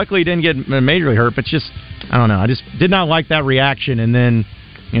hurt. Luckily, he didn't get majorly hurt, but just I don't know. I just did not like that reaction, and then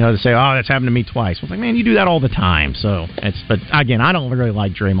to say, oh, that's happened to me twice. I was like, man, you do that all the time. So but again, I don't really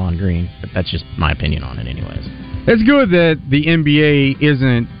like Draymond Green, but that's just my opinion on it, anyways. It's good that the NBA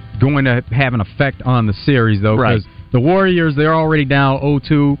isn't going to have an effect on the series, though, because the Warriors, they're already down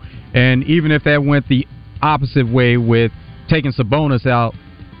 0-2, and even if that went the opposite way with taking Sabonis out,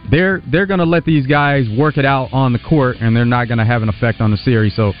 they're going to let these guys work it out on the court, and they're not going to have an effect on the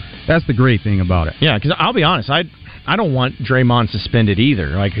series. So that's the great thing about it. Yeah, because I'll be honest, I don't want Draymond suspended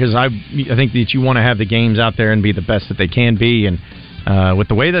either, because I think that you want to have the games out there and be the best that they can be, and with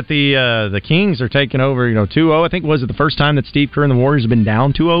the way that the Kings are taking over, 2-0, I think was it the first time that Steve Kerr and the Warriors have been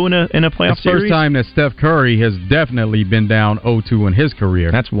down 2-0 in a playoff series? It's the first time that Steph Curry has definitely been down 0-2 in his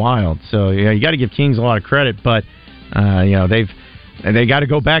career. That's wild. So you got to give Kings a lot of credit, but they got to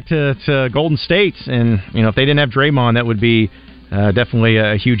go back to Golden State, and if they didn't have Draymond, that would be definitely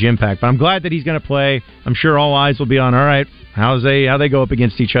a huge impact. But I'm glad that he's going to play. I'm sure all eyes will be on, all right, how they go up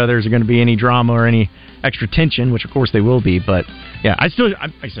against each other. Is there going to be any drama or any extra tension, which of course they will be, but yeah, like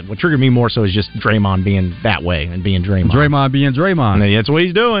I said, what triggered me more so is just Draymond being that way and being Draymond. Draymond being Draymond. And that's what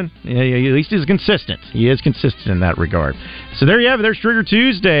he's doing. Yeah, at least he's consistent. He is consistent in that regard. So there you have it. There's Trigger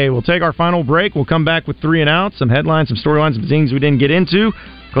Tuesday. We'll take our final break. We'll come back with 3 and Out, some headlines, some storylines, some things we didn't get into.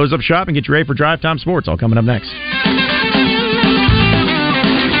 Close up shop and get you ready for Drive Time Sports. All coming up next.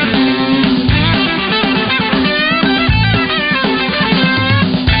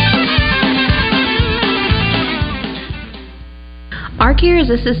 ArcCare is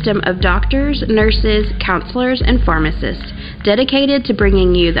a system of doctors, nurses, counselors, and pharmacists dedicated to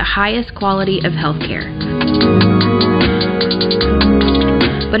bringing you the highest quality of healthcare.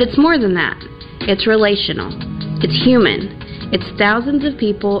 But it's more than that. It's relational. It's human. It's thousands of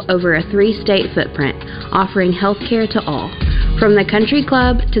people over a 3-state footprint, offering healthcare to all. From the country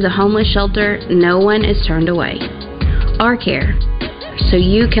club to the homeless shelter, no one is turned away. Our care, so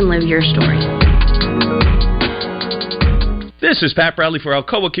you can live your story. This is Pat Bradley for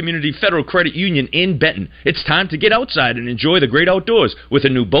Alcoa Community Federal Credit Union in Benton. It's time to get outside and enjoy the great outdoors with a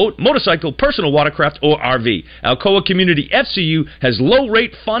new boat, motorcycle, personal watercraft, or RV. Alcoa Community FCU has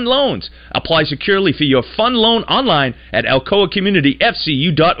low-rate fun loans. Apply securely for your fun loan online at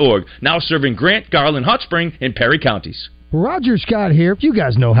alcoacommunityfcu.org. Now serving Grant, Garland, Hot Spring, and Perry counties. Roger Scott here. You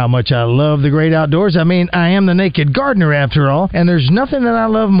guys know how much I love the great outdoors. I mean, I am the naked gardener after all, and there's nothing that I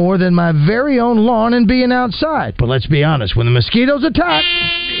love more than my very own lawn and being outside. But let's be honest, when the mosquitoes attack,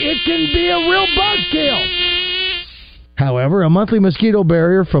 it can be a real buzzkill. However, a monthly mosquito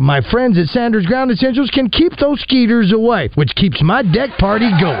barrier from my friends at Sanders Ground Essentials can keep those skeeters away, which keeps my deck party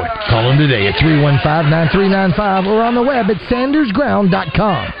going. Call them today at 315-9395 or on the web at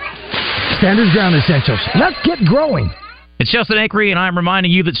sandersground.com. Sanders Ground Essentials. Let's get growing. It's Justin Acri, and I'm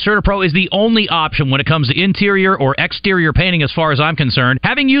reminding you that CertaPro is the only option when it comes to interior or exterior painting as far as I'm concerned.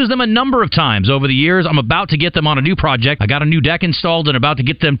 Having used them a number of times over the years, I'm about to get them on a new project. I got a new deck installed and about to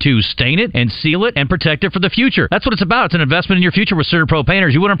get them to stain it and seal it and protect it for the future. That's what it's about. It's an investment in your future with CertaPro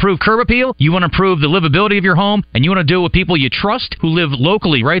painters. You want to improve curb appeal, you want to improve the livability of your home, and you want to do it with people you trust who live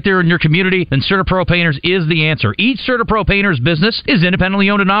locally right there in your community, then CertaPro painters is the answer. Each CertaPro painter's business is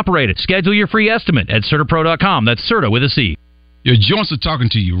independently owned and operated. Schedule your free estimate at CertaPro.com. That's Certa with a C. Your joints are talking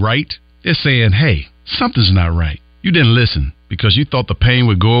to you, right? They're saying, hey, something's not right. You didn't listen because you thought the pain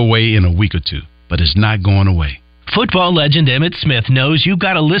would go away in a week or two, but it's not going away. Football legend Emmitt Smith knows you've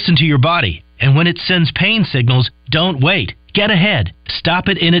got to listen to your body, and when it sends pain signals, don't wait. Get ahead. Stop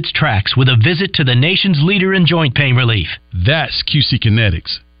it in its tracks with a visit to the nation's leader in joint pain relief. That's QC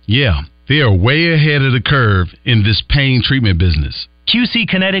Kinetics. Yeah, they are way ahead of the curve in this pain treatment business. QC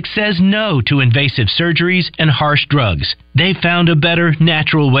Kinetics says no to invasive surgeries and harsh drugs. They found a better,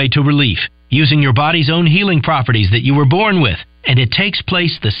 natural way to relief, using your body's own healing properties that you were born with. And it takes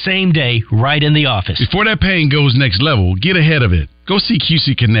place the same day right in the office. Before that pain goes next level, get ahead of it. Go see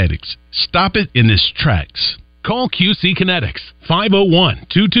QC Kinetics. Stop it in its tracks. Call QC Kinetics,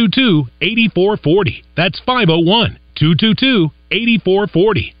 501-222-8440. That's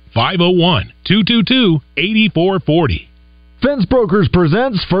 501-222-8440. 501-222-8440. Fence Brokers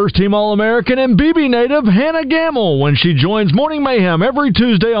presents first-team All-American and BB native Hannah Gamble when she joins Morning Mayhem every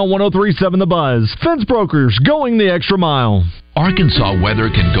Tuesday on 103.7 The Buzz. Fence Brokers, going the extra mile. Arkansas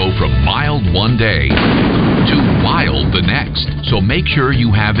weather can go from mild one day to wild the next. So make sure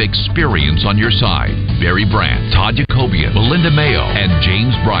you have experience on your side. Barry Brandt, Todd Jacobian, Melinda Mayo, and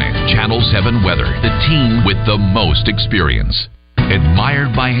James Bryant, Channel 7 Weather, the team with the most experience.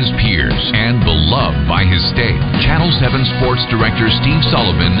 Admired by his peers and beloved by his state, Channel 7 Sports Director Steve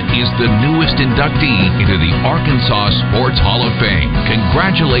Sullivan is the newest inductee into the Arkansas Sports Hall of Fame.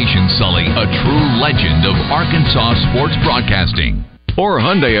 Congratulations, Sully, a true legend of Arkansas sports broadcasting. Orr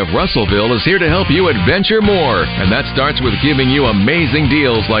Hyundai of Russellville is here to help you adventure more, and that starts with giving you amazing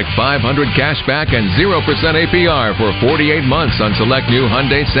deals like $500 cash back and 0% APR for 48 months on select new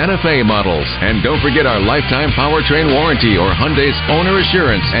Hyundai Santa Fe models. And don't forget our lifetime powertrain warranty or Hyundai's owner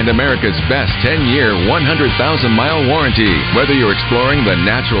assurance and America's best 10-year, 100,000-mile warranty. Whether you're exploring the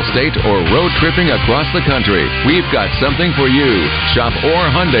natural state or road tripping across the country, we've got something for you. Shop Orr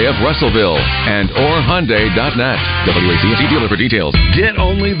Hyundai of Russellville and OrrHyundai.net. WACC dealer for details. Get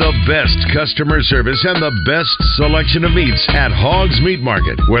only the best customer service and the best selection of meats at Hogs Meat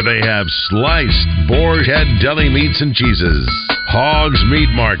Market, where they have sliced boar head deli meats and cheeses. Hogs Meat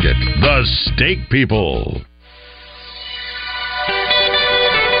Market, the steak people.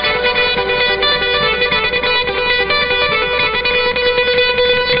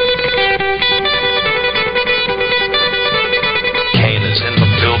 Kane is in the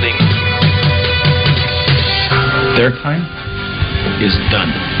building. Their time is done.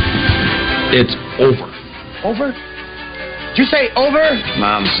 It's over. Over? Did you say over?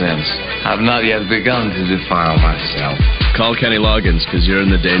 Nonsense. I've not yet begun to defile myself. Call Kenny Loggins, because you're in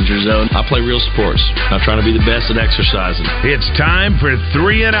the danger zone. I play real sports. I'm trying to be the best at exercising. It's time for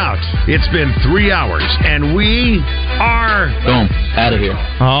 3 and Out. It's been 3 hours, and we are... Boom. Out of here.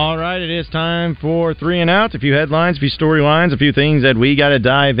 All right, it is time for 3 and Out. A few headlines, a few storylines, a few things that we got to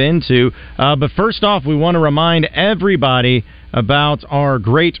dive into. But first off, we want to remind everybody about our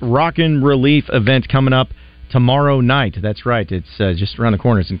great Rockin' Relief event coming up tomorrow night. That's right. It's just around the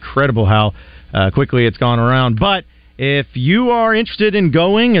corner. It's incredible how quickly it's gone around. But if you are interested in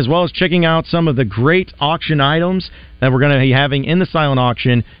going, as well as checking out some of the great auction items that we're going to be having in the silent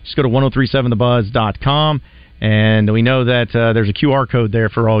auction, just go to 1037thebuzz.com And we know that there's a QR code there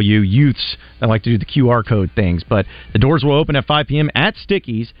for all you youths that like to do the QR code things. But the doors will open at 5 p.m. at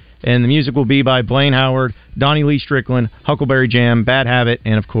Sticky's, and the music will be by Blaine Howard, Donnie Lee Strickland, Huckleberry Jam, Bad Habit,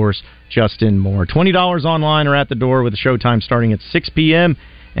 and, of course, Justin Moore. $20 online or at the door with the showtime starting at 6 p.m.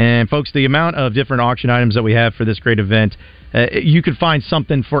 And, folks, the amount of different auction items that we have for this great event, you could find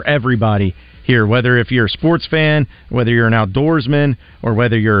something for everybody here, whether if you're a sports fan, whether you're an outdoorsman, or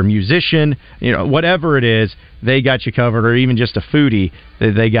whether you're a musician, whatever it is, they got you covered, or even just a foodie,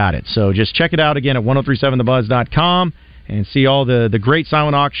 they got it. So just check it out again at 1037thebuzz.com and see all the great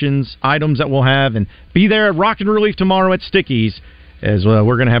silent auctions items that we'll have, and be there at Rock and Relief tomorrow at Sticky's, as well.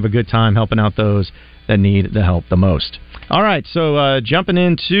 We're going to have a good time helping out those that need the help the most. All right, so jumping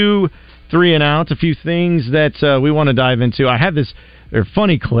into 3 and Out, a few things that we want to dive into. I had this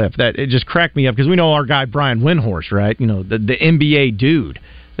funny clip that it just cracked me up, because we know our guy Brian Windhorst, right? The NBA dude,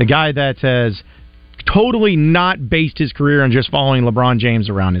 the guy that has totally not based his career on just following LeBron James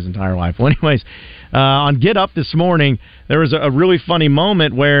around his entire life. Well, anyways, on Get Up this morning, there was a really funny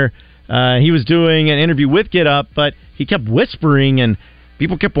moment where he was doing an interview with Get Up, but he kept whispering, and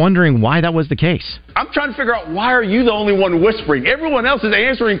people kept wondering why that was the case. I'm trying to figure out, why are you the only one whispering? Everyone else is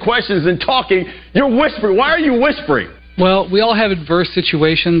answering questions and talking. You're whispering. Why are you whispering? Well, we all have adverse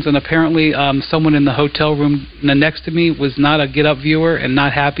situations, and apparently someone in the hotel room next to me was not a Get Up viewer and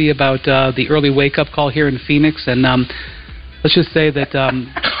not happy about the early wake-up call here in Phoenix. And let's just say that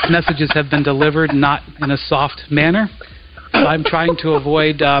messages have been delivered not in a soft manner. So I'm trying to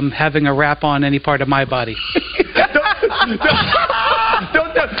avoid having a rap on any part of my body.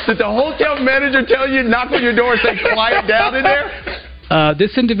 Did the hotel manager tell you knock on your door and say quiet down in there?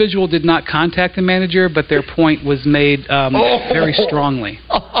 This individual did not contact the manager, but their point was made very strongly.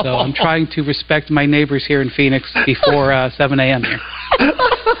 So I'm trying to respect my neighbors here in Phoenix before 7 a.m. here.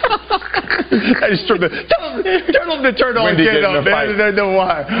 That is true. Tell them to turn on Wendy Get Up, man. I don't know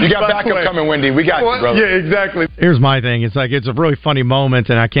why. You got backup coming, Wendy. We got you, brother. Yeah, exactly. Here's my thing. It's a really funny moment,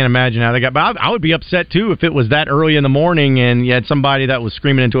 and I can't imagine how they got. But I would be upset too if it was that early in the morning and you had somebody that was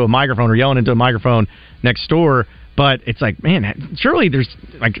screaming into a microphone or yelling into a microphone next door. But it's like, man, surely does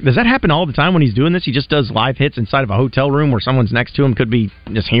that happen all the time when he's doing this? He just does live hits inside of a hotel room where someone's next to him, could be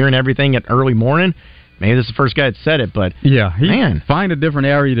just hearing everything at early morning. Maybe this is the first guy that said it, but man, find a different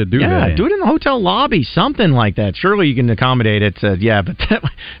area to do that. Yeah, do it in the hotel lobby, something like that. Surely you can accommodate it.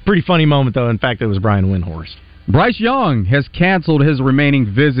 But pretty funny moment though. In fact, it was Brian Windhorst. Bryce Young has canceled his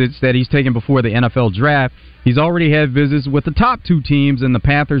remaining visits that he's taken before the NFL draft. He's already had visits with the top 2 teams in the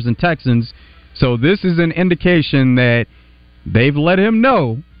Panthers and Texans. So this is an indication that they've let him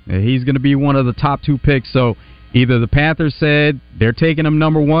know that he's going to be one of the top 2 picks. So either the Panthers said they're taking him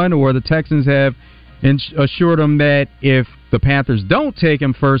number 1, or the Texans have assured him that if the Panthers don't take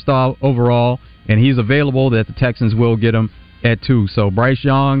him first overall and he's available, that the Texans will get him at 2. So Bryce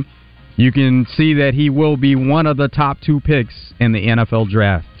Young, you can see that he will be one of the top 2 picks in the NFL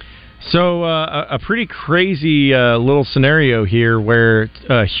draft. So a pretty crazy little scenario here where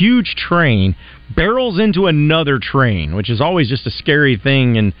a huge train barrels into another train, which is always just a scary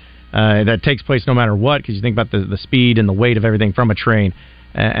thing, and that takes place no matter what, because you think about the speed and the weight of everything from a train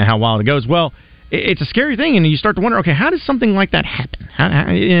and how wild it goes. Well, it's a scary thing, and you start to wonder, okay, how does something like that happen? How,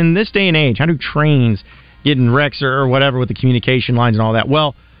 in this day and age, how do trains get in wrecks or whatever with the communication lines and all that?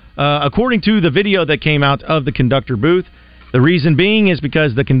 Well, according to the video that came out of the conductor booth, the reason being is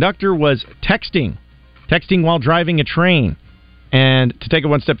because the conductor was texting while driving a train. And to take it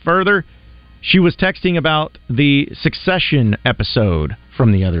one step further, she was texting about the Succession episode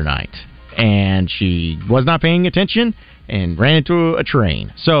from the other night. And she was not paying attention and ran into a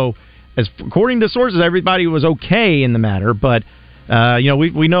train. So, according to sources, everybody was okay in the matter. But,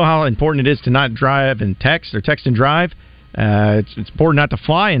 we know how important it is to not drive and text, or text and drive. It's important not to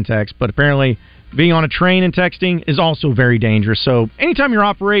fly and text, but apparently being on a train and texting is also very dangerous. So anytime you're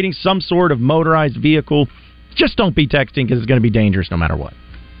operating some sort of motorized vehicle, just don't be texting, because it's going to be dangerous no matter what.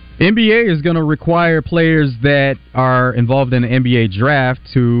 NBA is going to require players that are involved in the NBA draft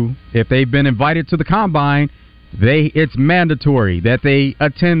to, if they've been invited to the combine, it's mandatory that they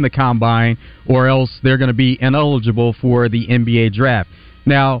attend the combine, or else they're going to be ineligible for the NBA draft.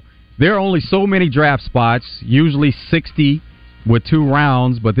 Now, there are only so many draft spots, usually 60 with 2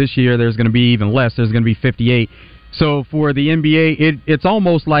 rounds, but this year there's going to be even less. There's going to be 58. So for the NBA, it's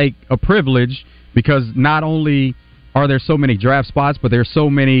almost like a privilege, because not only are there so many draft spots, but there's so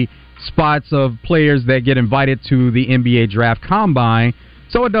many spots of players that get invited to the NBA draft combine.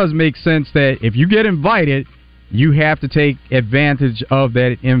 So it does make sense that if you get invited, you have to take advantage of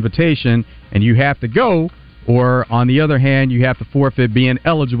that invitation, and you have to go, or on the other hand, you have to forfeit being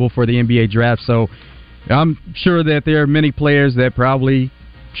eligible for the NBA draft. So I'm sure that there are many players that probably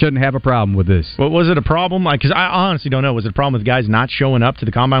shouldn't have a problem with this. But was it a problem? Because I honestly don't know. Was it a problem with guys not showing up to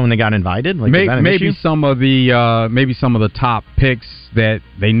the combine when they got invited? Like, maybe some of the top picks that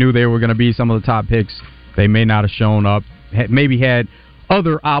they knew they were going to be some of the top picks, they may not have shown up. Maybe had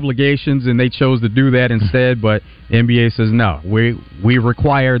other obligations and they chose to do that instead. But the NBA says no. We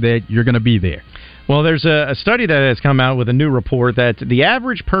require that you're going to be there. Well, there's a study that has come out with a new report that the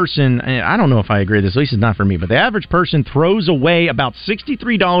average person, I don't know if I agree with this, at least it's not for me, but the average person throws away about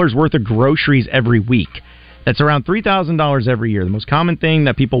 $63 worth of groceries every week. That's around $3,000 every year. The most common thing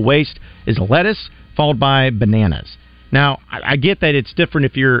that people waste is lettuce, followed by bananas. Now, I get that it's different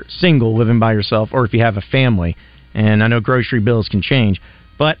if you're single, living by yourself, or if you have a family, and I know grocery bills can change,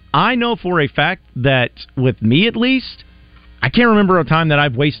 but I know for a fact that, with me at least, I can't remember a time that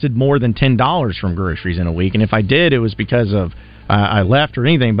I've wasted more than $10 from groceries in a week, and if I did, it was because of I left or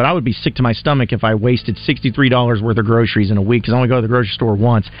anything, but I would be sick to my stomach if I wasted $63 worth of groceries in a week because I only go to the grocery store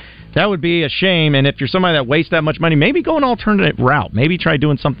once. That would be a shame, and if you're somebody that wastes that much money, maybe go an alternate route. Maybe try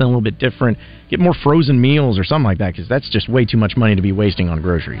doing something a little bit different. Get more frozen meals or something like that, because that's just way too much money to be wasting on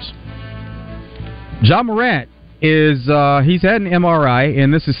groceries. Ja Morant he's had an MRI,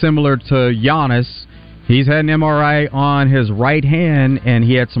 and this is similar to Giannis. He's had an MRI on his right hand, and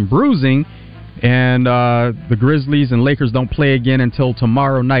he had some bruising, and the Grizzlies and Lakers don't play again until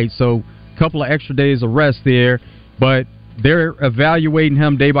tomorrow night, so a couple of extra days of rest there, but they're evaluating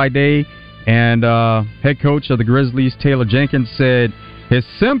him day by day, and head coach of the Grizzlies, Taylor Jenkins, said his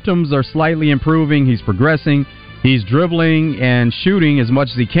symptoms are slightly improving, he's progressing, he's dribbling and shooting as much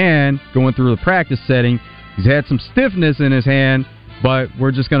as he can, going through the practice setting, he's had some stiffness in his hand, but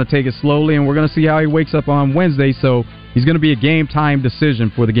we're just going to take it slowly, and we're going to see how he wakes up on Wednesday. So he's going to be a game-time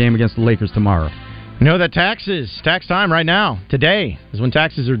decision for the game against the Lakers tomorrow. You know that tax time right now, today, is when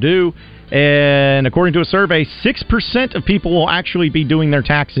taxes are due. And according to a survey, 6% of people will actually be doing their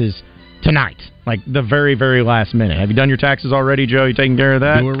taxes tonight, like the very, very last minute. Have you done your taxes already, Joe? You taking care of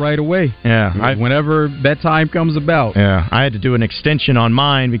that? Do it right away. Yeah. Whenever that time comes about. Yeah. I had to do an extension on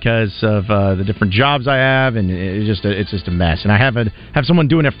mine because of the different jobs I have, and it's just a mess. And I have someone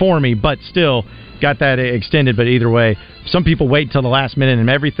doing it for me, but still got that extended. But either way, some people wait until the last minute and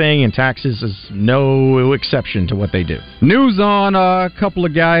everything, and taxes is no exception to what they do. News on a couple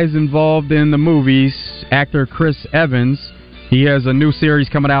of guys involved in the movies. Actor Chris Evans, he has a new series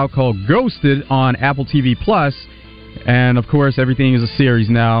coming out called Ghosted on Apple TV+, and of course everything is a series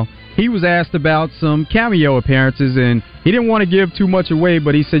now. He was asked about some cameo appearances, and he didn't want to give too much away,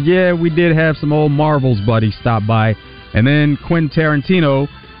 but he said, yeah, we did have some old Marvels buddies stop by. And then Quentin Tarantino,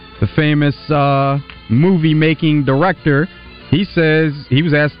 the famous movie-making director, he says, he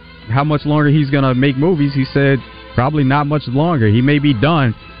was asked how much longer he's going to make movies. He said, probably not much longer. He may be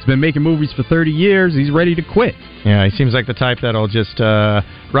done. He's been making movies for 30 years. He's ready to quit. Yeah, he seems like the type that'll just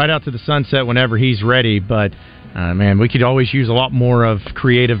ride out to the sunset whenever he's ready. But, man, we could always use a lot more of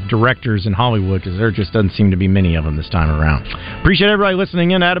creative directors in Hollywood because there just doesn't seem to be many of them this time around. Appreciate everybody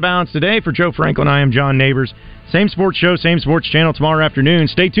listening in Out of Bounds today. For Joe Franklin, I am John Neighbors. Same sports show, same sports channel tomorrow afternoon.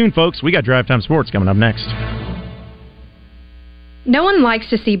 Stay tuned, folks. We got Drive Time Sports coming up next. No one likes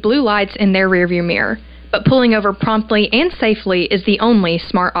to see blue lights in their rearview mirror, but pulling over promptly and safely is the only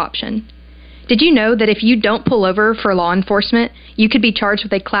smart option. Did you know that if you don't pull over for law enforcement, you could be charged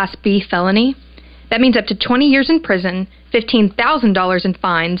with a Class B felony? That means up to 20 years in prison, $15,000 in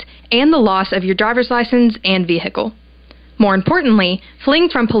fines, and the loss of your driver's license and vehicle. More importantly, fleeing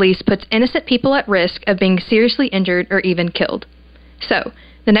from police puts innocent people at risk of being seriously injured or even killed. So,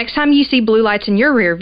 the next time you see blue lights in your rear